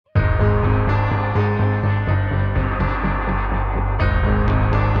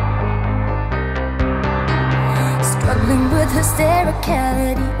with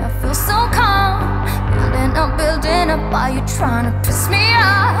hystericality. I feel so calm, building up while you're trying to piss me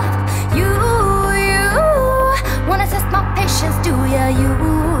off. You wanna test my patience, do ya? You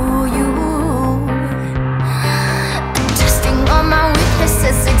testing all my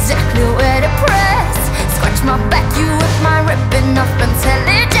weaknesses, exactly where to press. Scratch my back, you with my ripping off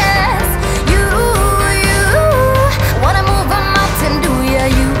intelligence. You wanna move a mountain, do ya?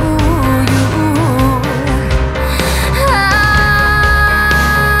 You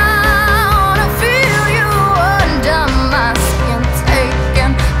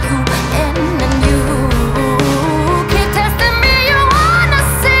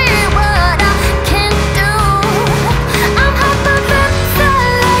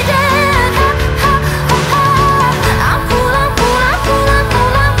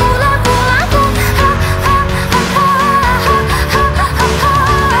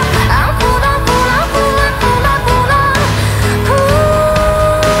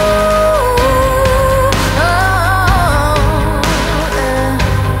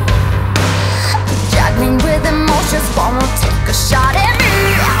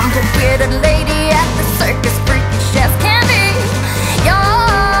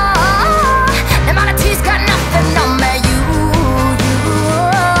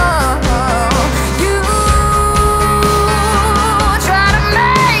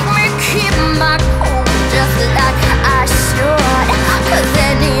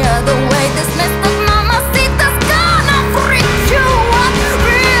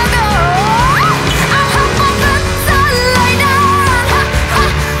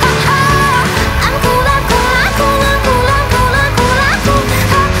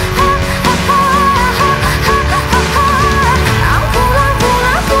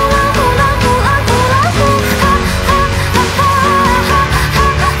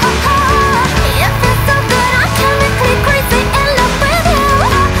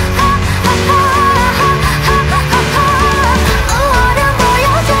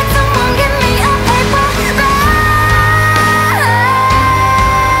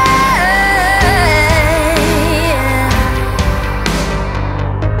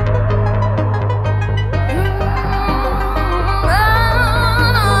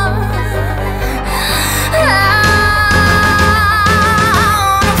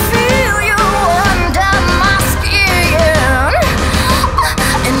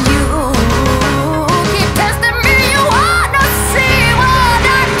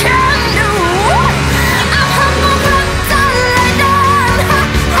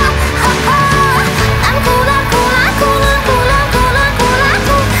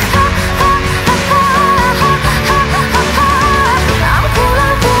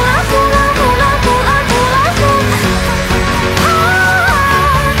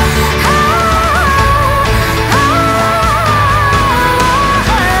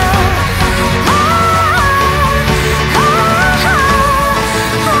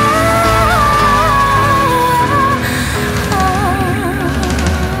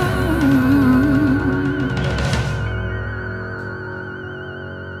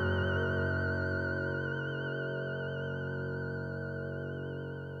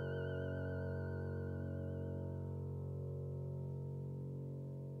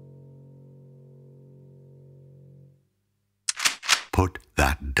Put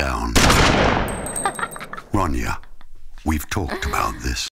that down. Ronya, we've talked about this.